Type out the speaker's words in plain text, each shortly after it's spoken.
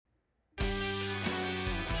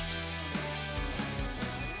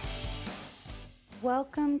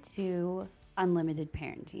Welcome to Unlimited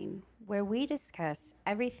Parenting, where we discuss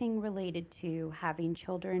everything related to having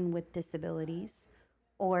children with disabilities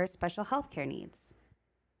or special healthcare needs.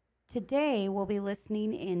 Today, we'll be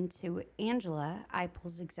listening into Angela,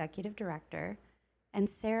 IPL's Executive Director, and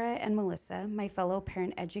Sarah and Melissa, my fellow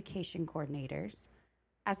parent education coordinators,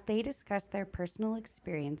 as they discuss their personal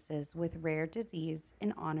experiences with rare disease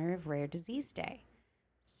in honor of Rare Disease Day.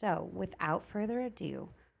 So, without further ado,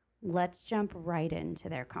 let's jump right into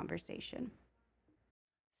their conversation.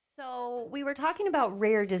 So we were talking about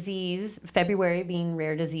rare disease, February being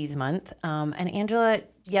Rare Disease Month. And Angela,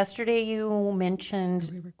 yesterday you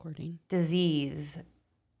mentioned disease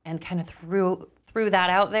and kind of threw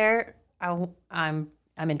that out there. I'm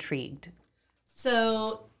intrigued.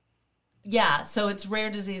 So it's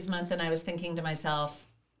Rare Disease Month, and I was thinking to myself,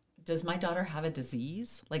 does my daughter have a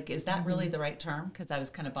disease? Like, is that really the right term? Because I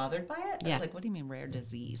was kind of bothered by it. I was like, what do you mean rare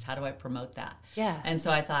disease? How do I promote that? Yeah. And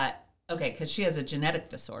so I thought, okay, because she has a genetic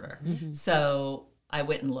disorder. So I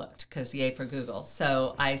went and looked, because yay for Google.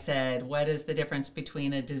 So I said, what is the difference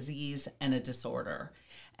between a disease and a disorder?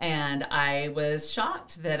 And I was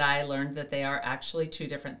shocked that I learned that they are actually two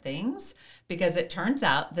different things, because it turns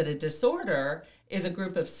out that a disorder is a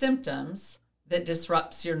group of symptoms that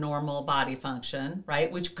disrupts your normal body function, right?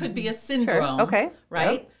 Which could be a syndrome, sure. Okay.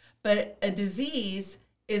 Right? Yep. But a disease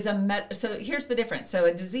is so here's the difference. So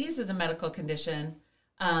a disease is a medical condition.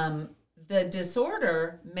 The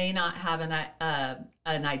disorder may not have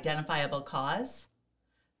an identifiable cause.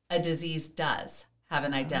 A disease does have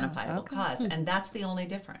an identifiable cause, and that's the only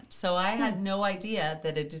difference. So I had no idea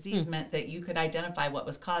that a disease meant that you could identify what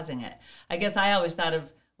was causing it. I guess I always thought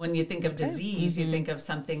of, when you think of disease, you think of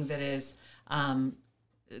something that is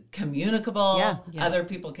communicable, other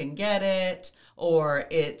people can get it, or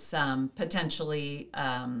it's potentially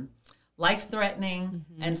life-threatening,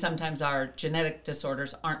 and sometimes our genetic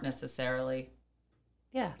disorders aren't necessarily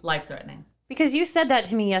life-threatening. Because you said that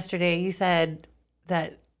to me yesterday. You said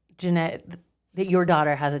that that your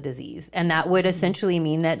daughter has a disease, and that would essentially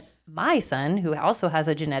mean that my son, who also has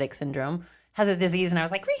a genetic syndrome, has a disease. And I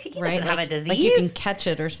was like, he doesn't have a disease. Like you can catch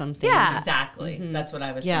it or something. Yeah. Exactly. That's what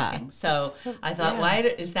I was thinking. So I thought, why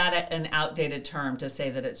is that an outdated term to say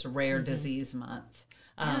that it's Rare Disease Month?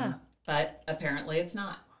 But apparently it's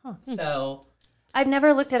not. So I've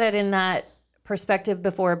never looked at it in that perspective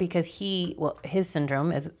before, because his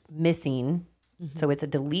syndrome is missing. So it's a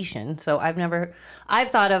deletion. So I've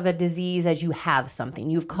thought of a disease as you have something,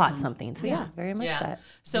 you've caught something. So very much that.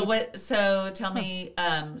 So tell me,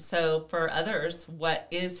 so for others, what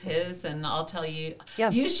is his? And I'll tell you,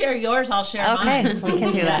 you share yours, I'll share mine. Okay, we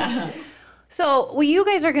can do that. So, you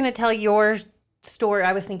guys are going to tell your story.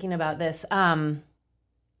 I was thinking about this.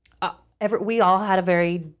 We all had a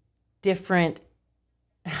very different,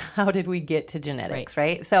 how did we get to genetics,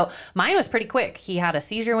 right? So mine was pretty quick. He had a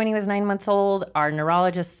seizure when he was 9 months old. Our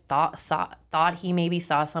neurologist thought he maybe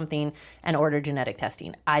saw something and ordered genetic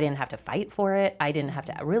testing. I didn't have to fight for it. I didn't have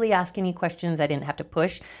to really ask any questions. I didn't have to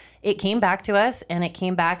push. It came back to us, and it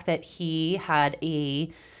came back that he had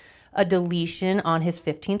a deletion on his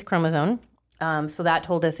 15th chromosome. So that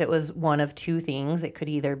told us it was one of two things. It could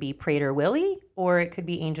either be Prader-Willi or it could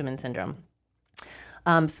be Angelman syndrome.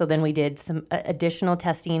 So then we did some additional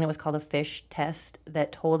testing. It was called a FISH test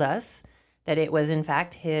that told us that it was, in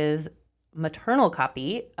fact, his maternal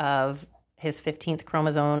copy of his 15th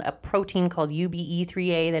chromosome, a protein called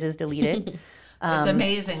UBE3A that is deleted. It's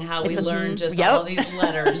amazing how we learn just all these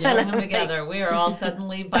letters, string them together. We are all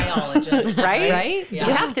suddenly biologists. Right? Yeah.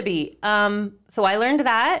 You have to be. So I learned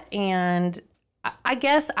that, and I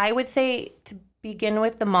guess I would say, to begin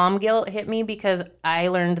with, the mom guilt hit me because I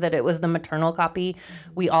learned that it was the maternal copy.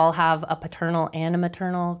 We all have a paternal and a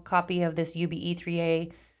maternal copy of this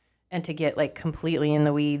UBE3A. And to get completely in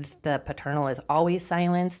the weeds, the paternal is always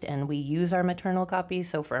silenced, and we use our maternal copy.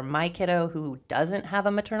 So for my kiddo who doesn't have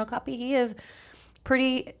a maternal copy, he is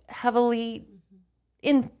pretty heavily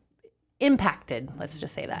impacted. Let's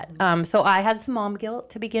just say that. So I had some mom guilt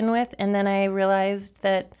to begin with, and then I realized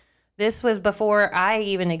that this was before I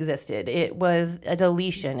even existed. It was a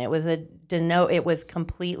deletion. It was it was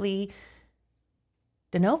completely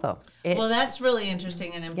de novo. Well, that's really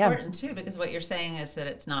interesting and important too, because what you're saying is that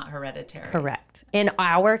it's not hereditary. Correct. In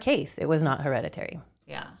our case, it was not hereditary.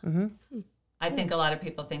 Yeah. I think a lot of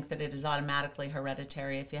people think that it is automatically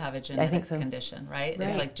hereditary if you have a genetic condition, right?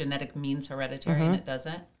 It's like genetic means hereditary, and it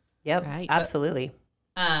doesn't. Yep. Right. Absolutely.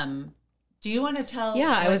 Do you want to tell?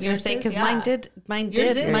 Yeah, I was going to say, because mine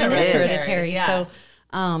is hereditary. Yeah.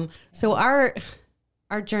 So our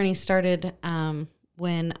journey started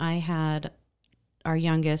when I had our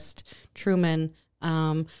youngest, Truman,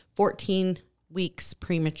 14 weeks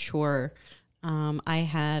premature. I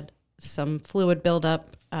had some fluid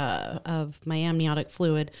buildup of my amniotic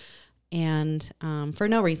fluid, and for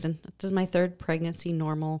no reason. This is my third pregnancy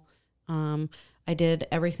normal. I did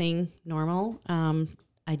everything normal.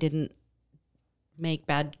 I didn't make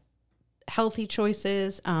bad healthy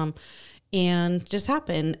choices, and just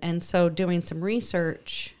happened. And so doing some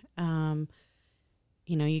research,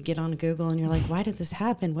 you get on Google and you're like, why did this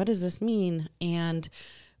happen? What does this mean? And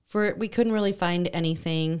we couldn't really find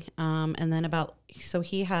anything. And then so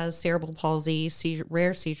he has cerebral palsy,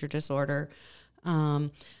 rare seizure disorder,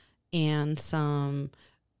 and some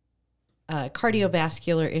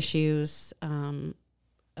cardiovascular issues,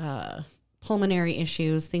 pulmonary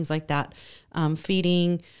issues, things like that.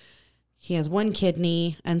 Feeding. He has one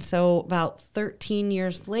kidney. And so about 13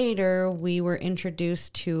 years later, we were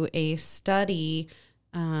introduced to a study.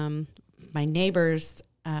 My neighbor's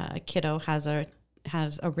kiddo has a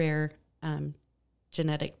rare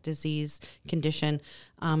genetic disease condition,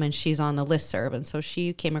 and she's on the listserv. And so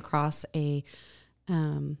she came across a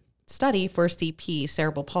study for CP,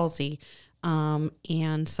 cerebral palsy.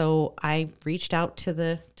 And so I reached out to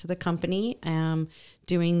the company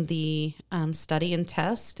doing the study and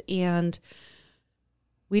test, and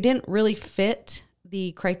we didn't really fit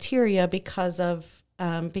the criteria because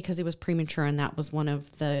he was premature, and that was one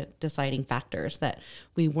of the deciding factors that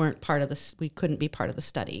we couldn't be part of the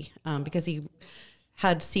study because he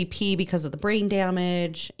had CP because of the brain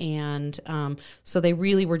damage, and so they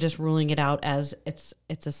really were just ruling it out as it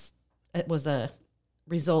was a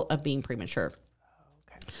result of being premature.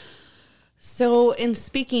 Okay. So in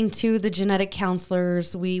speaking to the genetic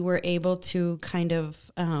counselors, we were able to kind of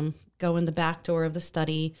go in the back door of the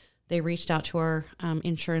study. They reached out to our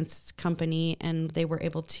insurance company, and they were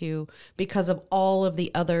able to, because of all of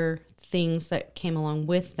the other things that came along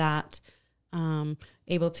with that,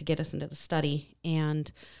 able to get us into the study.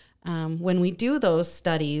 And when we do those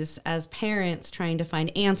studies as parents trying to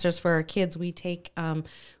find answers for our kids,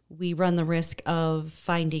 we run the risk of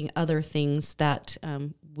finding other things that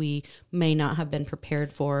we may not have been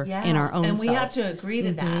prepared for in our own and we selves. have to agree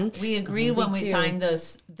to that. We agree when we sign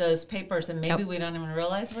those papers, and maybe we don't even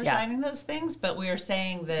realize we're signing those things, but we are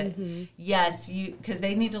saying that yes, because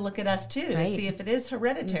they need to look at us too to see if it is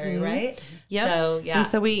hereditary, right? Yep. So and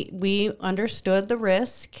so we understood the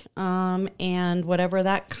risk and whatever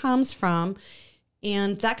that comes from,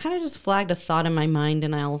 and that kind of just flagged a thought in my mind,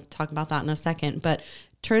 and I'll talk about that in a second. But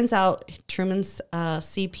turns out Truman's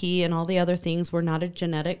CP and all the other things were not a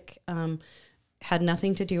genetic, had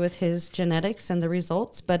nothing to do with his genetics and the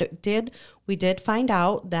results, but we did find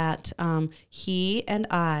out that he and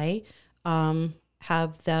I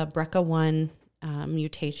have the BRCA1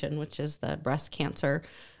 mutation, which is the breast cancer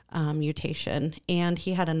mutation, and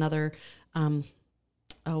he had another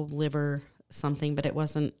liver something, but it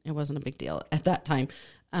wasn't a big deal at that time.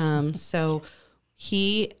 So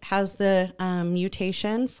he has the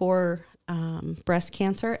mutation for breast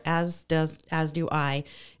cancer, as do I,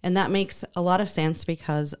 and that makes a lot of sense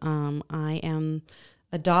because I am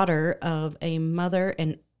a daughter of a mother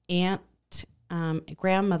and aunt,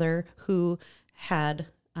 grandmother who had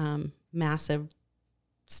massive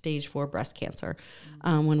stage 4 breast cancer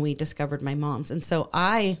when we discovered my mom's, and so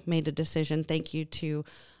I made a decision. Thank you to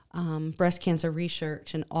breast cancer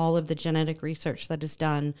research and all of the genetic research that is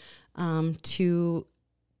done to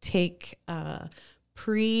take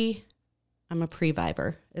I'm a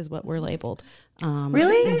previvor is what we're labeled.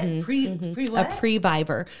 Really? What? A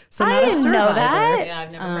previvor. So I not a didn't survivor. know that. Yeah,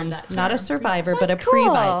 I've never heard that term. Not a survivor, but a That's cool.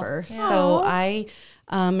 previvor. Yeah. So I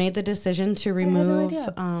made the decision to remove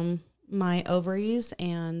idea. my ovaries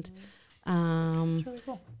and That's really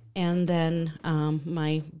cool. and then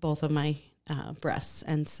both of my breasts,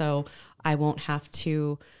 and so I won't have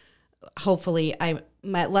to. Hopefully, it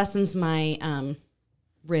lessens my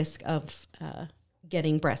risk of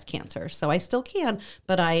getting breast cancer. So I still can,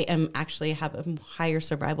 but I have a higher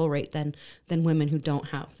survival rate than women who don't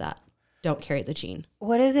carry the gene.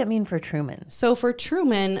 What does it mean for Truman? So for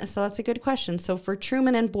Truman, so that's a good question. So for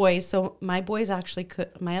Truman and boys, so my boys actually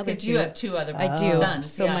my other two. You have two other I do. sons.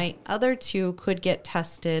 So my other two could get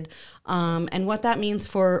tested. And what that means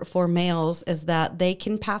for males is that they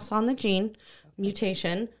can pass on the gene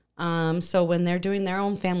mutation. So when they're doing their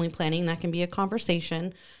own family planning, that can be a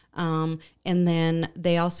conversation. And then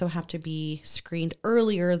they also have to be screened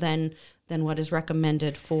earlier than than what is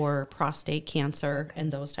recommended for prostate cancer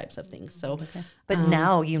and those types of things. So, But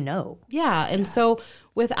now you know. yeah. And so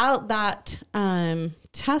without that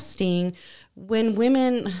testing, when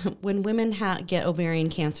women get ovarian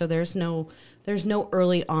cancer, there's no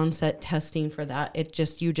early onset testing for that.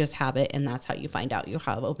 You just have it, and that's how you find out you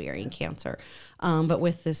have ovarian cancer. But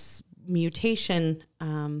with this mutation,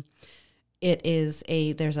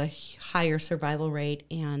 there's a higher survival rate,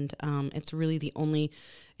 and it's really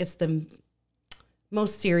it's the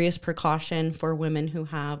most serious precaution for women who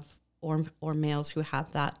have or males who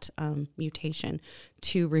have that mutation,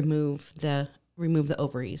 to remove the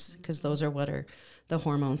ovaries, because those are the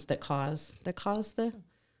hormones that cause the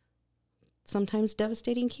sometimes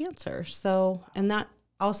devastating cancer. So, and that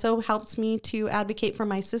also helps me to advocate for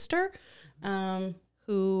my sister,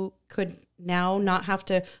 who could now not have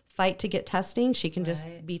to fight to get testing. She can just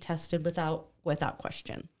be tested without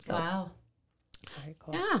question. So, Wow. Very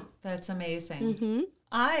cool. yeah, That's amazing. mm-hmm.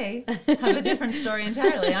 I have a different story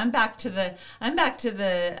entirely. I'm back to the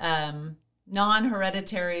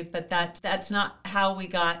non-hereditary, but that's not how we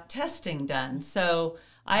got testing done. So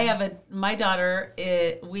I have my daughter.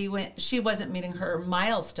 She wasn't meeting her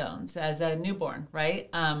milestones as a newborn, right?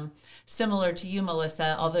 Similar to you,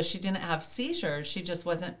 Melissa. Although she didn't have seizures, she just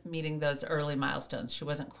wasn't meeting those early milestones. She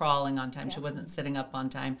wasn't crawling on time. Yeah. She wasn't sitting up on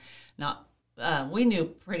time. We knew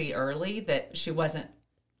pretty early that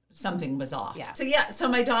something was off. Yeah. So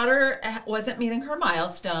my daughter wasn't meeting her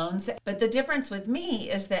milestones. But the difference with me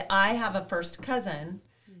is that I have a first cousin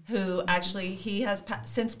who actually, he has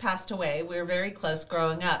since passed away. We were very close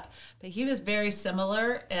growing up, but he was very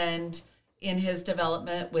similar and in his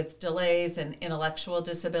development with delays and intellectual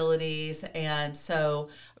disabilities. And so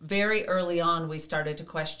very early on, we started to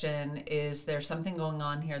question, is there something going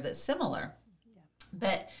on here that's similar? Yeah.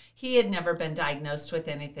 But he had never been diagnosed with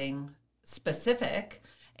anything specific.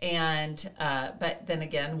 And but then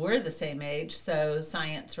again, we're the same age, so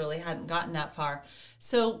science really hadn't gotten that far.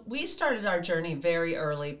 So we started our journey very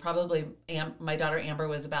early. Probably my daughter Amber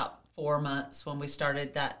was about 4 months when we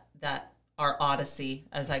started that our odyssey,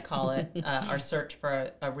 as I call it, our search for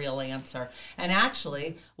a real answer. And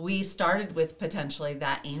actually, we started with potentially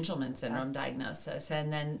that Angelman syndrome diagnosis,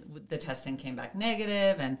 and then the testing came back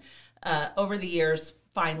negative. And over the years,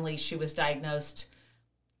 finally, she was diagnosed.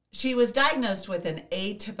 She was diagnosed with an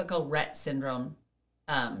atypical Rett syndrome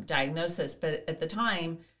diagnosis, but at the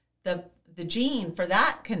time, the gene for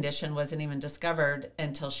that condition wasn't even discovered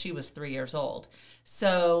until she was 3 years old.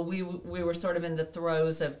 So we were sort of in the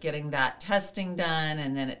throes of getting that testing done,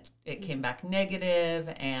 and then it came back negative,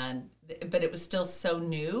 but it was still so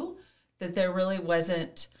new that there really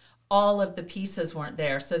wasn't, all of the pieces weren't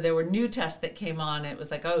there. So there were new tests that came on. It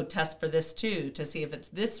was like, oh, test for this too, to see if it's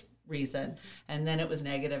this reason. And then it was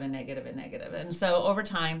negative and negative and negative. And so over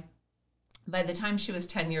time, by the time she was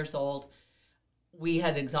 10 years old, we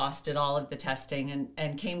had exhausted all of the testing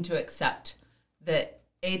and came to accept that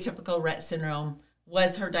atypical Rett syndrome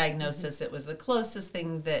was her diagnosis. Mm-hmm. It was the closest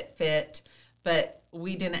thing that fit, but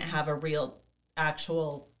we didn't have a real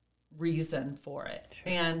actual reason for it.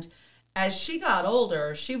 Sure. And as she got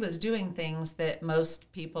older, she was doing things that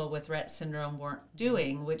most people with Rett syndrome weren't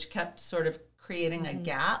doing, which kept sort of creating a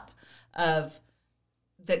gap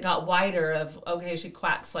that got wider of, okay, she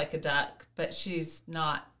quacks like a duck, but she's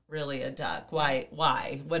not really a duck.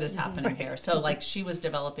 Why? What is happening here? So like she was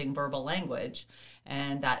developing verbal language,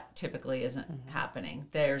 and that typically isn't happening.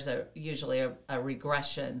 There's usually a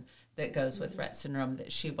regression that goes with Rett syndrome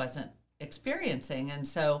that she wasn't experiencing. And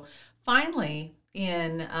so finally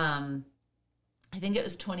in, I think it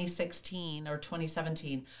was 2016 or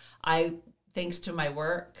 2017, thanks to my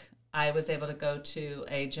work, I was able to go to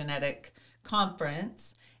a genetic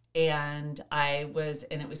conference, and it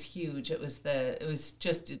was huge. It was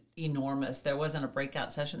just enormous. There wasn't a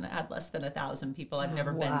breakout session that had less than 1,000 people. I've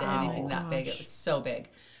never been to anything that big. It was so big.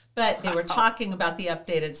 But they were talking about the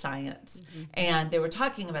updated science, and they were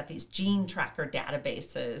talking about these gene tracker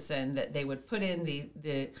databases, and that they would put in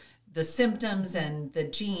the symptoms and the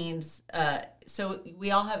genes. So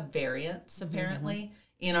we all have variants, apparently,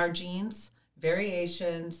 in our genes,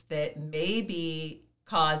 variations that may be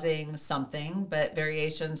causing something, but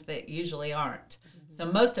variations that usually aren't. So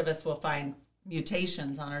most of us will find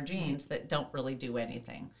mutations on our genes that don't really do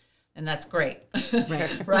anything. And that's great,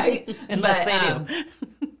 right? Unless they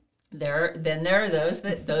do. There are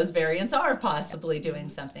those variants are possibly doing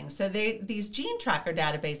something. So these gene tracker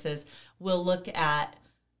databases will look at,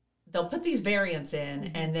 they'll put these variants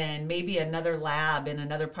in, and then maybe another lab in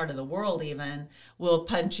another part of the world even will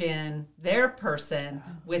punch in their person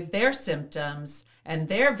with their symptoms and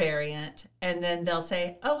their variant, and then they'll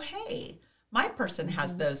say, oh, hey, my person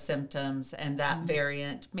has those symptoms and that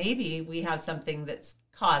variant. Maybe we have something that's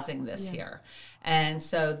causing this here. And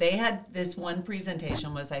so they had this one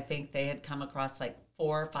presentation was, I think they had come across like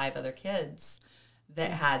 4 or 5 other kids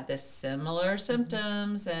that had this similar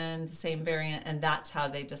symptoms and the same variant. And that's how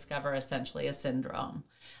they discover essentially a syndrome.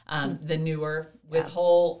 The newer with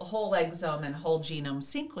whole exome and whole genome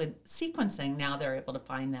sequencing, now they're able to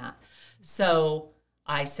find that. So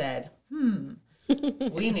I said,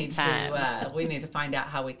 we need to find out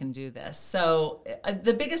how we can do this. So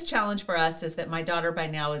the biggest challenge for us is that my daughter by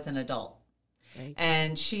now is an adult,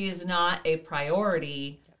 and she is not a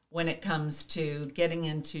priority when it comes to getting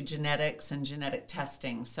into genetics and genetic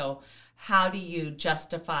testing. So how do you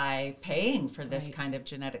justify paying for this kind of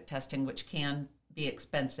genetic testing, which can be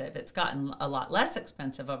expensive? It's gotten a lot less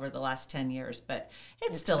expensive over the last 10 years, but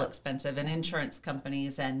it's still expensive. And insurance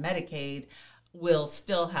companies and Medicaid will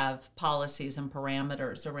still have policies and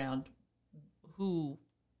parameters around who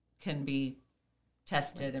can be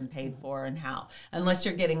tested and paid for and how. Unless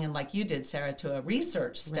you're getting in, like you did, Sarah, to a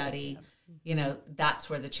research study, you know, that's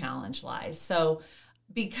where the challenge lies. So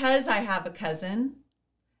because I have a cousin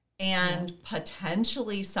and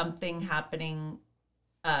potentially something happening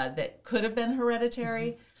that could have been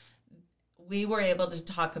hereditary, we were able to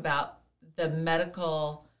talk about the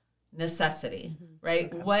medical necessity, right?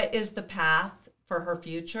 Okay. What is the path for her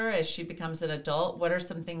future as she becomes an adult? What are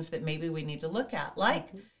some things that maybe we need to look at? Like,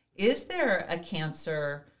 is there a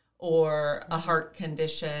cancer or a heart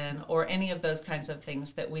condition or any of those kinds of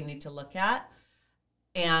things that we need to look at?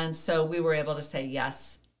 And so we were able to say,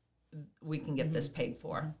 yes, we can get this paid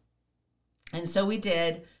for. And so we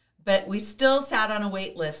did, but we still sat on a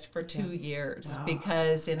wait list for 2 years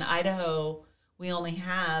because in Idaho, we only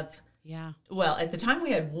have, well, at the time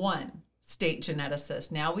we had 1 state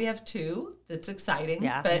geneticist. Now we have 2. That's exciting.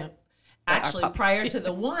 But actually, prior to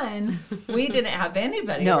the 1, we didn't have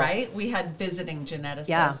anybody, right? We had visiting geneticists.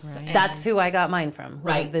 Yeah, that's who I got mine from.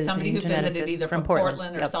 Right, somebody who visited either from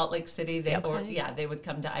Portland or Salt Lake City. They, they would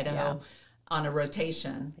come to Idaho on a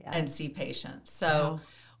rotation and see patients. So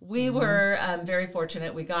we were very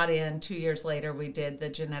fortunate. We got in 2 years later. We did the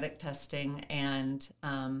genetic testing, and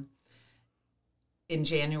in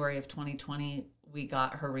January of 2020, we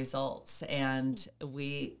got her results, and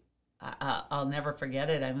I'll never forget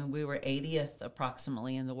it. I mean, we were 80th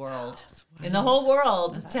approximately in the world, in the whole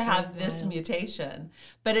world, to have this mutation.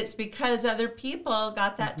 But it's because other people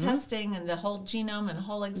got that testing, and the whole genome and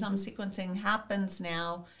whole exome sequencing happens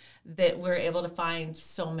now, that we're able to find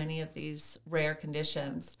so many of these rare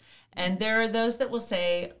conditions. And there are those that will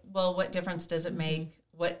say, well, what difference does it make?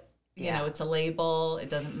 What, you know, it's a label, it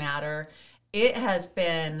doesn't matter. It has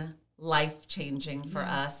been life-changing for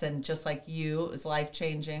us, and just like you, it was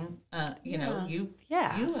life-changing. You know, you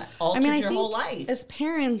altered your whole life. As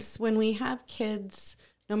parents, when we have kids,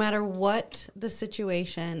 no matter what the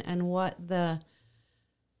situation and what the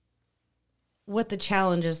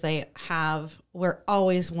challenges they have, we're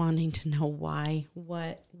always wanting to know why.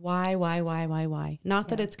 Not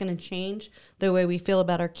that it's going to change the way we feel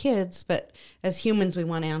about our kids, but as humans, we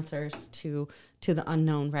want answers to the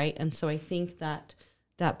unknown, right? And so I think that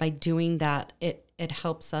by doing that, it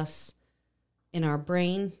helps us in our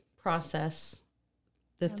brain process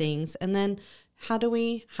the things. And then how do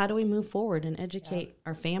we move forward and educate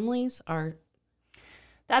our families,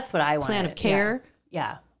 that's what I wanted. Plan of care.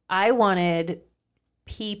 Yeah. I wanted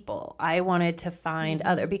people. I wanted to find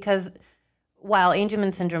other, because while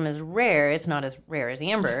Angelman syndrome is rare, it's not as rare as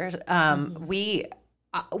Amber's.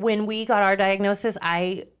 When we got our diagnosis,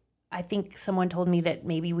 I think someone told me that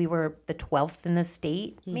maybe we were the 12th in the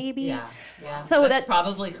state, maybe. Yeah. So that's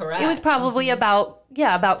probably correct. It was probably about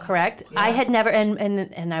correct. Yeah. I had never,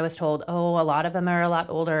 and I was told, a lot of them are a lot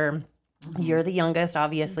older. You're the youngest,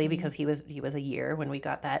 obviously, because he was a year when we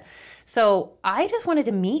got that. So I just wanted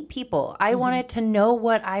to meet people. I wanted to know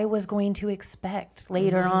what I was going to expect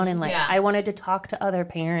later on in life. I wanted to talk to other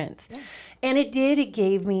parents. Yeah. And it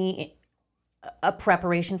gave me a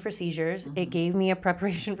preparation for seizures. It gave me a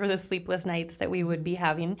preparation for the sleepless nights that we would be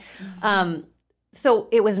having. So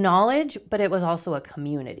it was knowledge, but it was also a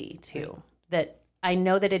community too. That I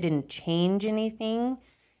know that it didn't change anything.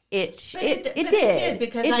 It did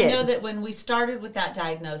because I know that when we started with that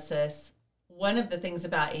diagnosis, one of the things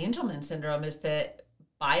about Angelman syndrome is that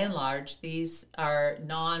by and large these are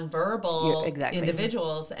nonverbal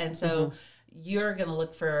individuals, and so you're going to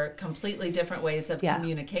look for completely different ways of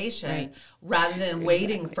communication rather than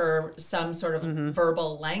waiting for some sort of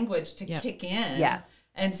verbal language to kick in. Yeah.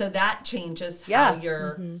 And so that changes how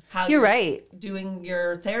you're right. doing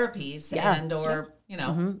your therapies and you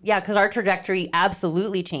know. Yeah, because our trajectory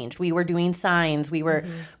absolutely changed. We were doing signs. We were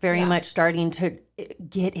very much starting to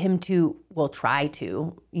get him to, try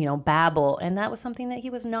to, babble. And that was something that he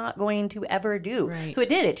was not going to ever do. Right. So it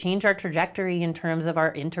did. It changed our trajectory in terms of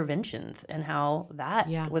our interventions and how that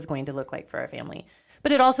was going to look like for our family.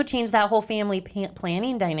 But it also changed that whole family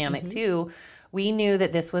planning dynamic too. We knew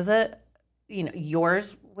that this was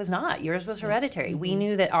yours was not. Yours was hereditary. We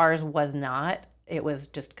knew that ours was not. It was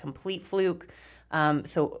just complete fluke.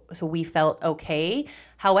 So we felt okay.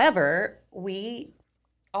 However, we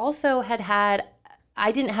also had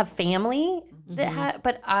I didn't have family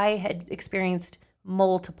but I had experienced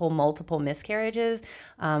multiple miscarriages.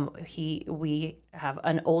 We have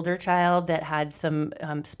an older child that had some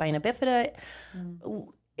spina bifida.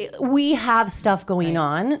 We have stuff going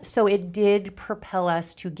on, so it did propel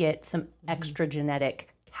us to get some extra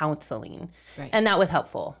genetic counseling, and that was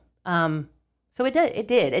helpful. So it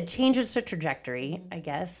did. It changes the trajectory, I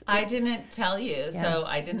guess. I didn't tell you, so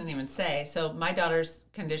I didn't even say. So my daughter's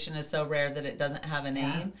condition is so rare that it doesn't have a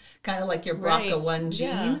name. Kind of like your BRCA1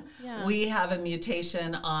 gene. Yeah. We have a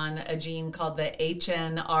mutation on a gene called the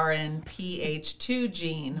HNRNPH2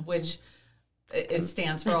 gene, which it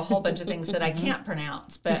stands for a whole bunch of things that I can't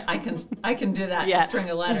pronounce, but I can do that in a string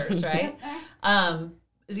of letters, right?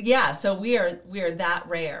 So we are that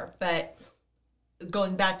rare, but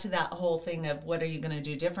going back to that whole thing of what are you going to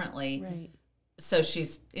do differently? Right. So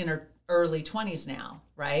she's in her early 20s now,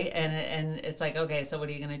 right? And it's like, okay, so what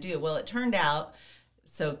are you going to do? Well, it turned out,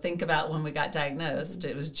 so think about when we got diagnosed.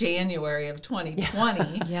 It was January of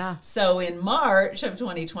 2020. Yeah. So in March of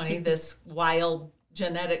 2020, this wild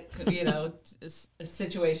genetic,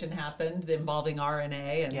 situation happened involving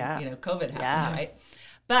RNA and, COVID happened, right?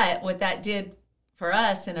 But what that did for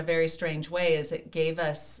us in a very strange way is it gave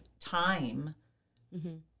us time,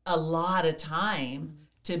 a lot of time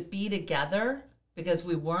to be together because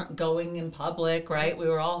we weren't going in public, right? We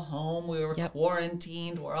were all home. We were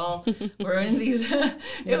quarantined. We're in these,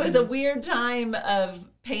 it was a weird time of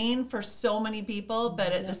pain for so many people,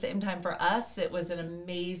 but at the same time for us, it was an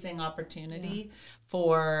amazing opportunity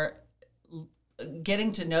for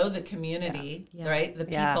getting to know the community, right? The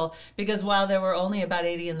people, because while there were only about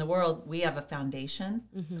 80 in the world, we have a foundation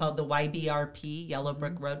called the YBRP, Yellow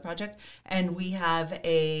Brick Road Project, and we have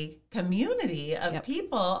a community of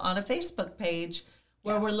people on a Facebook page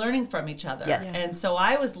where we're learning from each other. Yes. And so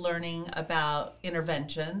I was learning about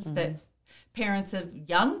interventions that parents of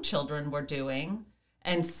young children were doing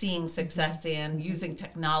and seeing success in using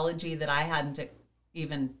technology that I hadn't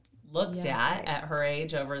even looked at her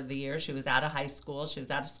age over the years. She was out of high school. She was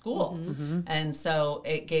out of school. And so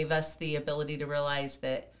it gave us the ability to realize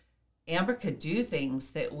that Amber could do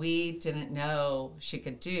things that we didn't know she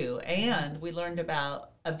could do. And we learned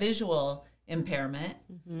about a visual impairment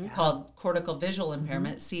called cortical visual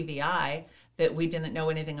impairment, CVI, that we didn't know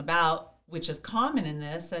anything about, which is common in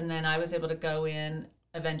this. And then I was able to go in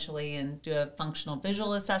eventually and do a functional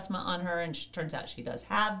visual assessment on her. And turns out she does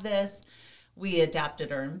have this. We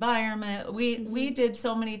adapted her environment. We did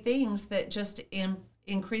so many things that just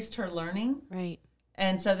increased her learning. Right.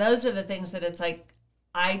 And so those are the things that it's like,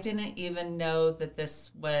 I didn't even know that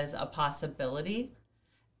this was a possibility.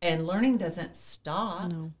 And learning doesn't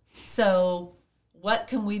stop. No. So what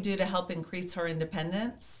can we do to help increase her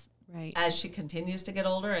independence as she continues to get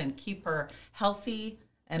older and keep her healthy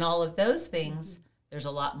and all of those things? There's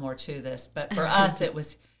a lot more to this. But for us, it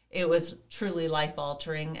was truly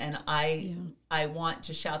life-altering, and I want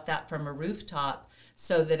to shout that from a rooftop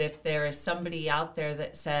so that if there is somebody out there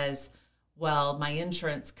that says, well, my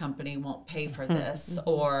insurance company won't pay for this,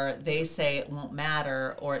 or they say it won't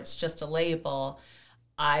matter, or it's just a label,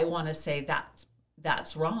 I want to say that's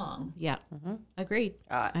wrong. Yeah, agreed.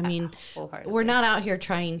 I mean, we're not out here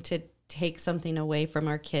trying to take something away from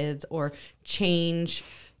our kids or change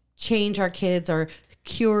our kids or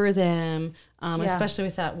cure them. Especially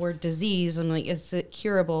with that word disease. I'm like, is it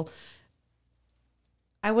curable?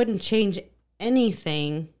 I wouldn't change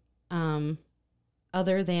anything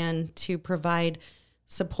other than to provide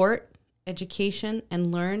support, education,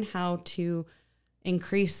 and learn how to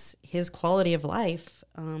increase his quality of life.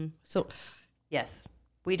 Yes,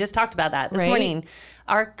 we just talked about that this morning.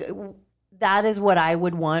 That is what I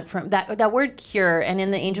would want from that word cure. And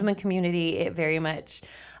in the Angelman community, it very much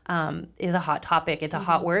is a hot topic. It's a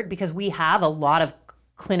hot word because we have a lot of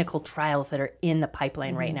clinical trials that are in the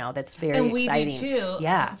pipeline right now. That's very exciting. And we do too.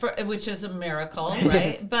 Yeah. Which is a miracle,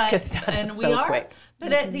 right? We are. Quick.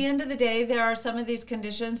 But at the end of the day, there are some of these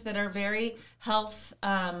conditions that are very health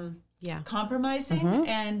compromising,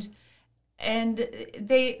 and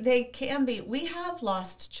they can be. We have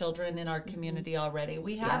lost children in our community already.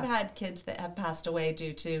 We have had kids that have passed away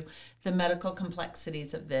due to the medical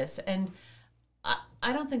complexities of this. And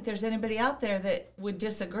I don't think there's anybody out there that would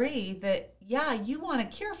disagree that, yeah, you want a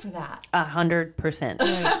cure for that. 100%.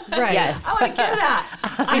 Right. Yes. I want to cure that.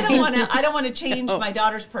 I don't want to change my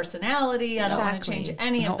daughter's personality. I don't want to change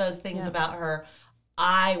any of those things about her.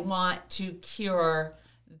 I want to cure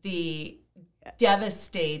the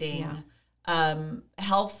devastating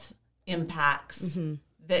health impacts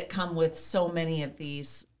that come with so many of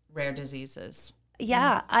these rare diseases.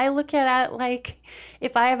 Yeah, I look at it like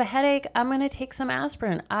if I have a headache, I'm going to take some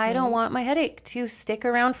aspirin. I don't want my headache to stick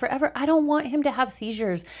around forever. I don't want him to have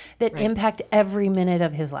seizures that impact every minute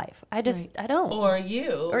of his life. I don't. Or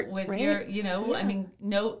you with your, I mean,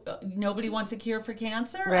 nobody wants a cure for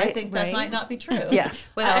cancer. Right. I think that might not be true. Yeah.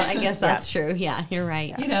 Well, I guess that's true. Yeah, you're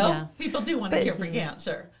right. People do want a cure for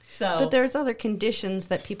cancer. So, but there's other conditions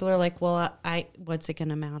that people are like, well, what's it going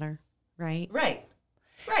to matter? Right. Right.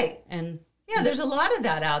 And yeah, there's a lot of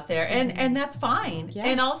that out there, and that's fine. Yeah.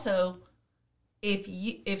 And also,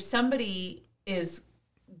 if somebody is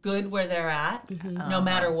good where they're at, no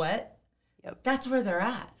matter what, that's where they're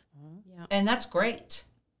at, and that's great.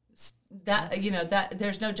 That that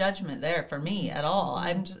there's no judgment there for me at all.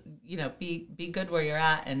 I'm just be good where you're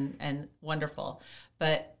at and wonderful,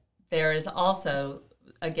 but there is also,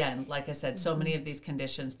 again, like I said, so many of these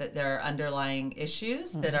conditions that there are underlying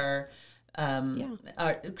issues that are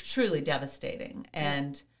truly devastating.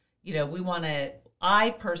 And,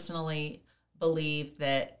 I personally believe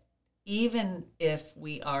that even if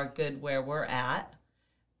we are good where we're at,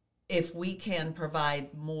 if we can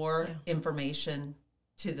provide more information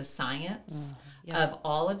to the science of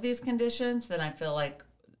all of these conditions, then I feel like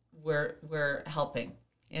we're helping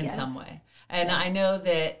in some way. And I know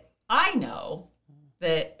that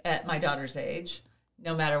at my daughter's age,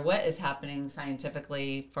 no matter what is happening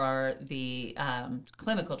scientifically for the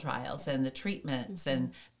clinical trials and the treatments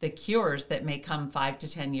and the cures that may come 5 to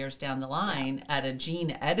 10 years down the line at a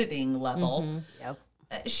gene editing level,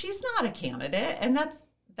 she's not a candidate. And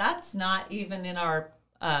that's not even in our,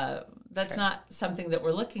 that's not something that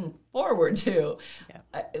we're looking forward to.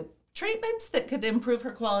 Treatments that could improve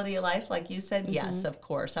her quality of life, like you said, yes, of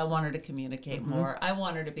course. I want her to communicate more. I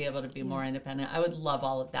want her to be able to be more independent. I would love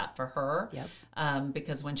all of that for her,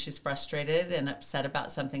 because when she's frustrated and upset about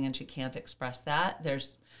something and she can't express that,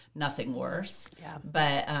 there's nothing worse.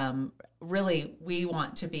 But really, we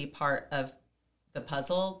want to be part of the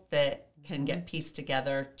puzzle that can get pieced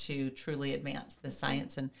together to truly advance the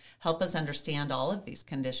science and help us understand all of these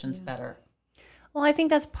conditions better. Well, I think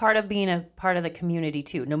that's part of being a part of the community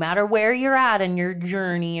too. No matter where you're at in your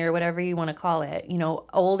journey or whatever you want to call it,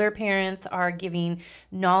 older parents are giving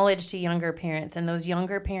knowledge to younger parents, and those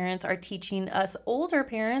younger parents are teaching us older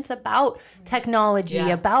parents about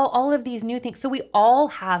technology, about all of these new things. So we all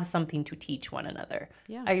have something to teach one another.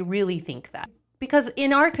 Yeah. I really think that. Because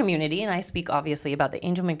in our community, and I speak obviously about the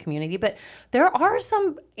Angelman community, but there are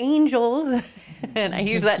some angels, and I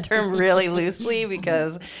use that term really loosely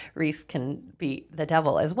because Reese can be the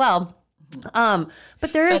devil as well.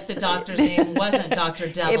 But there's the doctor's name wasn't Dr.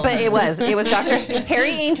 Devil. But it was Dr.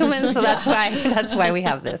 Harry Angelman, so that's why we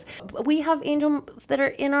have this. We have angels that are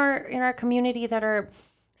in our community that are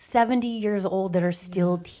 70 years old that are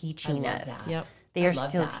still teaching us. Yep. They are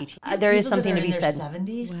still teaching. There is something to be said.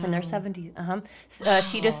 In their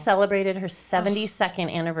 70s. She just celebrated her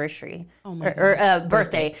 72nd anniversary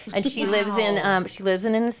birthday, and she lives in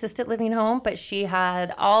an assisted living home. But she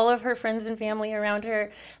had all of her friends and family around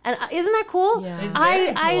her, and isn't that cool? Yeah. It's very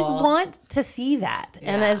cool. I want to see that,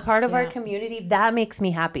 and as part of our community, that makes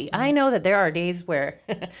me happy. I know that there are days where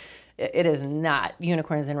it is not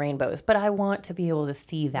unicorns and rainbows, but I want to be able to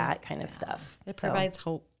see that kind of stuff. It provides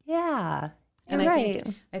hope. Yeah. And I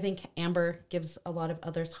think Amber gives a lot of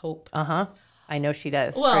others hope. I know she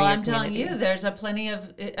does. Well, I'm telling you, there's a plenty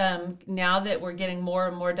of, now that we're getting more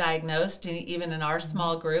and more diagnosed, even in our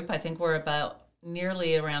small group, I think we're about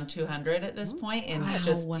nearly around 200 at this point in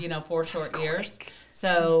just, 4 short years.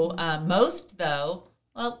 So most though,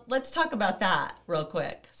 well, let's talk about that real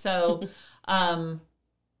quick. So,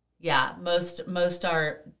 most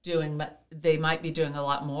are doing, they might be doing a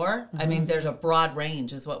lot more. I mean, there's a broad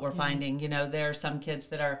range is what we're finding. There are some kids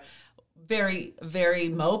that are very, very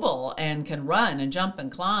mobile and can run and jump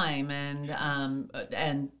and climb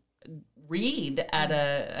and read at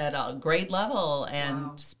a grade level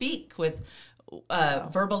and speak with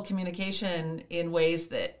verbal communication in ways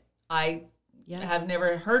that I have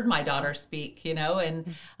never heard my daughter speak, and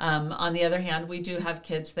on the other hand, we do have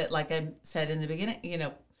kids that, like I said in the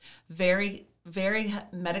beginning, very very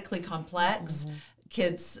medically complex,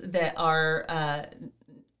 kids that are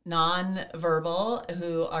non-verbal,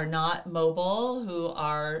 who are not mobile, who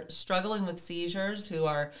are struggling with seizures, who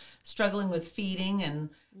are struggling with feeding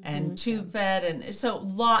and tube fed. And so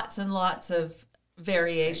lots and lots of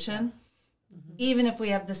variation, even if we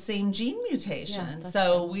have the same gene mutation.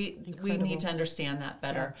 So we need to understand that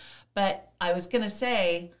better. But I was going to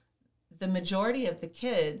say, the majority of the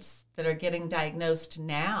kids that are getting diagnosed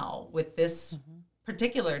now with this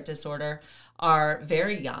particular disorder are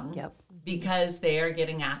very young because they are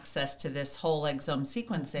getting access to this whole exome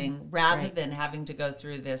sequencing rather than having to go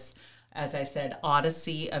through this, as I said,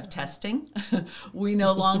 odyssey of testing. We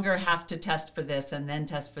no longer have to test for this and then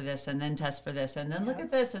test for this and then test for this and then look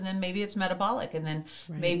at this and then maybe it's metabolic and then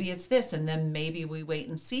maybe it's this and then maybe we wait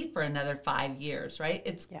and see for another 5 years, right?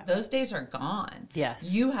 Those days are gone.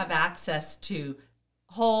 Yes. You have access to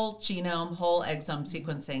whole genome, whole exome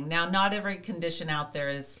sequencing. Now, not every condition out there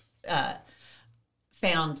is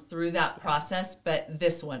found through that process, but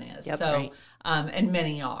this one is. And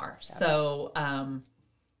many are. So,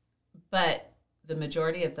 but the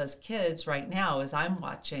majority of those kids right now, as I'm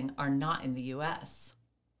watching, are not in the U.S.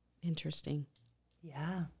 Interesting.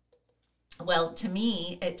 Yeah. Well, to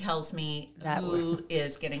me, it tells me who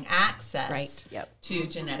is getting access Yep. to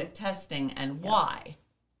genetic testing and why.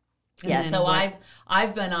 Yes. So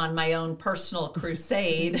I've been on my own personal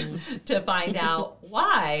crusade to find out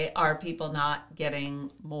why are people not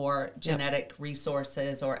getting more genetic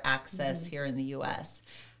resources or access here in the U.S.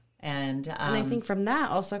 And I think from that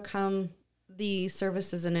also come the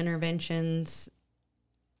services and interventions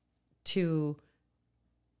for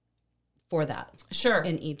that. Sure.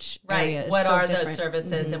 In each right. area. What so are different. those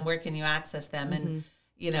services and where can you access them? And,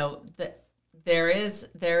 you know, there is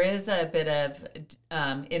a bit of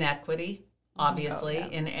inequity, obviously,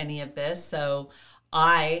 in any of this. So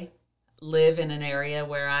I live in an area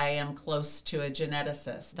where I am close to a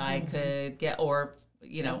geneticist. I could get, or,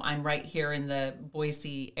 you know, I'm right here in the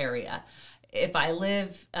Boise area. If I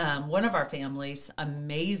live, one of our families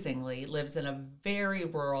amazingly lives in a very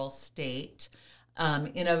rural state,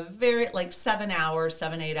 in a very, like 7,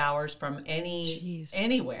 8 hours from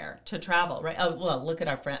anywhere to travel, right? Oh, well, look at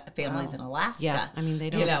our families in Alaska. Yeah, I mean, they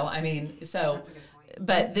don't. You know, I mean, so,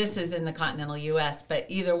 but this is in the continental U.S. But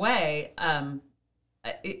either way,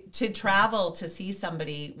 to travel to see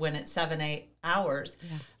somebody when it's 7, 8 hours,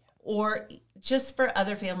 or just for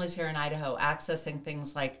other families here in Idaho, accessing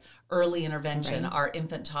things like early intervention, our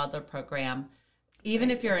infant toddler program,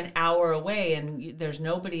 even if you're an hour away and there's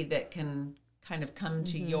nobody that can kind of come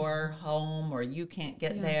to your home or you can't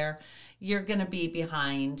get there, you're going to be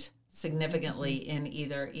behind significantly in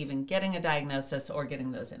either even getting a diagnosis or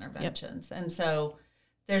getting those interventions. And so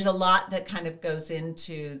there's a lot that kind of goes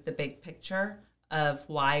into the big picture of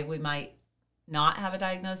why we might not have a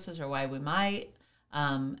diagnosis or why we might,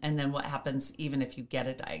 and then what happens even if you get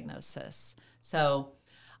a diagnosis. So,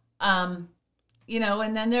 you know,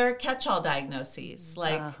 and then there are catch-all diagnoses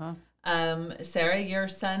like, Sarah, your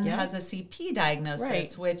son has a CP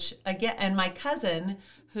diagnosis, which again, and my cousin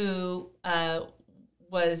who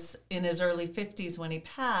was in his early 50s when he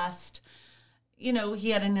passed, you know,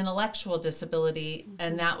 he had an intellectual disability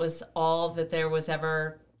and that was all that there was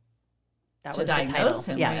ever to diagnose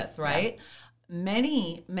him with, right?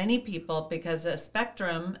 Many people, because of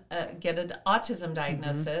spectrum, get an autism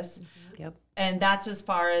diagnosis. And that's as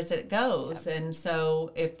far as it goes. And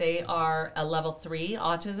so if they are a level 3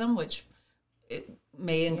 autism, which it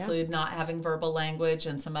may include not having verbal language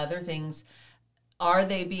and some other things, are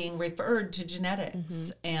they being referred to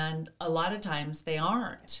genetics? And a lot of times they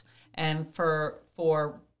aren't. And for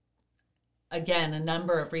again, a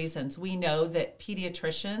number of reasons. We know that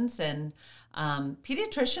pediatricians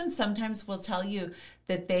sometimes will tell you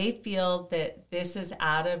that they feel that this is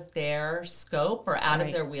out of their scope or out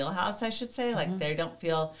of their wheelhouse, I should say. Like they don't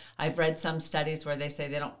feel, I've read some studies where they say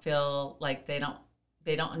they don't feel like they don't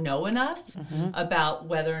know enough about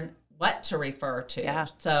what to refer to. Yeah.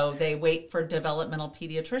 So they wait for developmental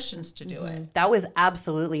pediatricians to do it. That was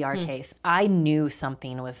absolutely our case. I knew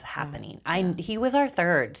something was happening. He was our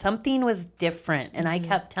third. Something was different. And I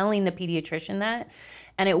kept telling the pediatrician that.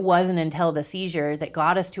 And it wasn't until the seizure that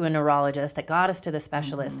got us to a neurologist, that got us to the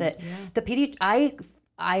specialist, that the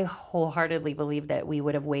I wholeheartedly believe that we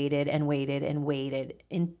would have waited and waited and waited.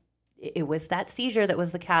 And it was that seizure that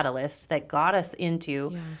was the catalyst that got us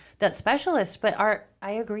into that specialist. But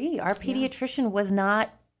I agree, our pediatrician was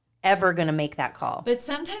not ever going to make that call. But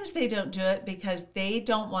sometimes they don't do it because they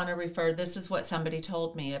don't want to refer. This is what somebody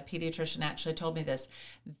told me. A pediatrician actually told me this.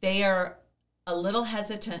 They are a little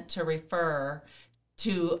hesitant to refer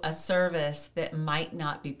to a service that might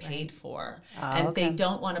not be paid for. And they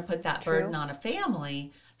don't want to put that burden on a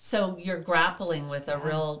family. So you're grappling with a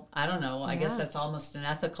real, I don't know, I guess that's almost an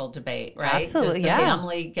ethical debate, right? Absolutely, Does the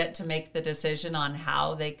family get to make the decision on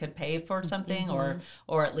how they could pay for something or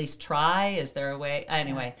at least try? Is there a way?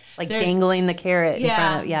 Anyway. Like dangling the carrot in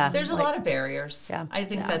front of, there's a lot of barriers. Yeah, I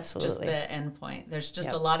think that's absolutely. just the end point. There's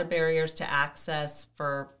just a lot of barriers to access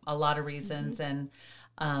for a lot of reasons. And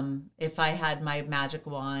if I had my magic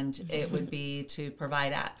wand, it would be to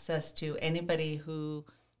provide access to anybody who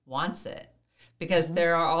wants it. Because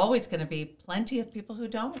there are always going to be plenty of people who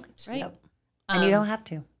don't. Right. Yep. And you don't have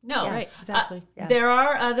to. No. Right, exactly. There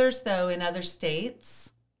are others, though, in other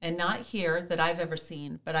states, and not here that I've ever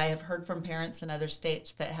seen, but I have heard from parents in other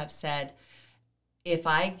states that have said, if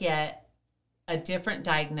I get a different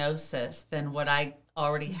diagnosis than what I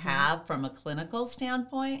already have from a clinical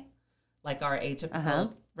standpoint, like our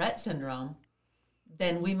atypical Rett syndrome,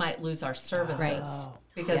 then we might lose our services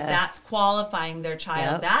because that's qualifying their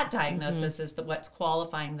child. That diagnosis is what's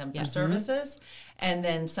qualifying them for services. And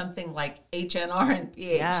then something like HNR and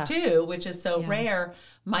PH2, which is so rare,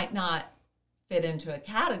 might not fit into a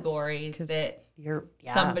category that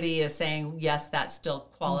somebody is saying, yes, that still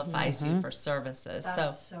qualifies you for services.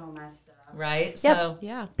 That's so messed up. Right? Yep.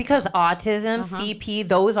 So Because autism, CP,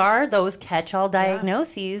 those are those catch-all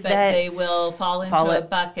diagnoses but that they will fall into a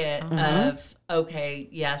bucket of, okay,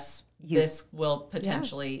 yes, this will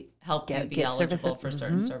potentially help you be eligible for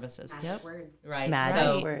certain services. Right.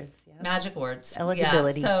 magic words. Yep. Magic words.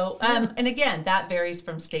 Eligibility. Yeah. So, and again, that varies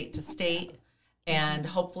from state to state, and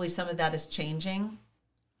hopefully some of that is changing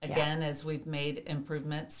again as we've made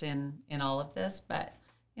improvements in all of this. But,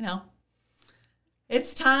 you know,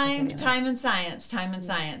 it's time and science,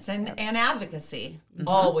 and advocacy,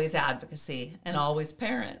 always advocacy, and always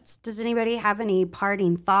parents. Does anybody have any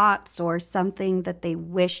parting thoughts or something that they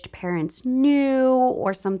wished parents knew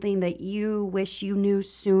or something that you wish you knew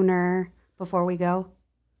sooner before we go?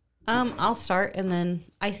 I'll start, and then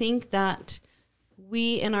I think that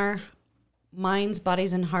we in our minds,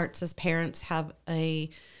 bodies, and hearts as parents have a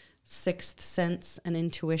sixth sense and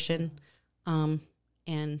intuition,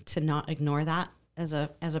 and to not ignore that as a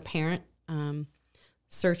parent,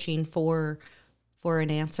 searching for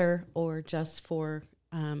an answer or just for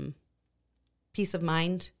peace of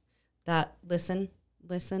mind, that listen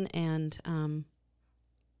and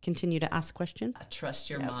continue to ask questions.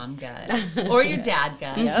 Trust your mom gut or your dad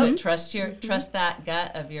gut, but trust that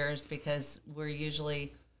gut of yours, because we're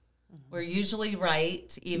usually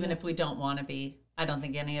right, even if we don't want to be. I don't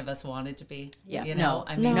think any of us wanted to be. Yeah. You know,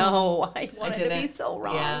 I wanted to be so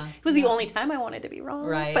wrong. Yeah. It was the only time I wanted to be wrong.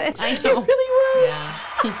 Right. But I it know. really was.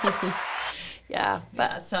 Yeah. Yeah.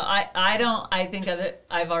 But So I think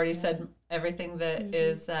I've already said everything that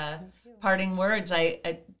is parting words.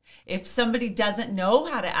 If somebody doesn't know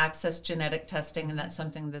how to access genetic testing and that's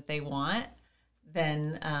something that they want,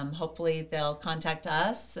 then hopefully they'll contact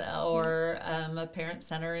us or a parent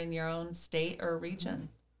center in your own state or region.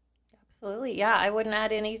 absolutely. Yeah. I wouldn't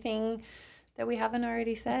add anything that we haven't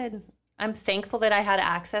already said. I'm thankful that I had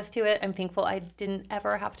access to it. I'm thankful I didn't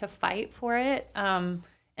ever have to fight for it. And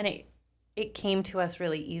it came to us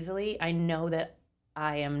really easily. I know that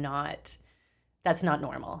that's not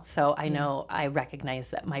normal. So I know I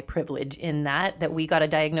recognize that my privilege in that we got a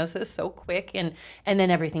diagnosis so quick, and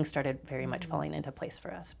then everything started very much falling into place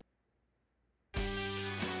for us.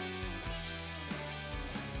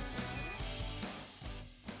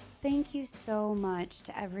 Thank you so much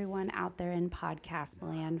to everyone out there in podcast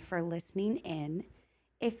land for listening in.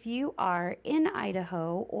 If you are in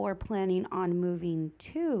Idaho or planning on moving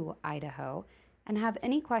to Idaho and have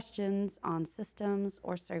any questions on systems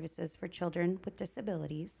or services for children with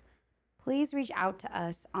disabilities, please reach out to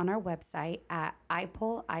us on our website at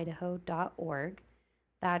ipulidaho.org.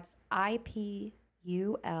 That's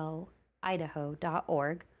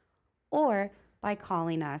IPUL-Idaho.org, or by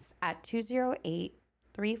calling us at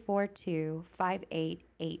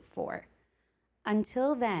 208-342-5884.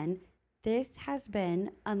 Until then, this has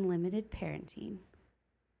been Unlimited Parenting.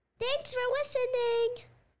 Thanks for listening.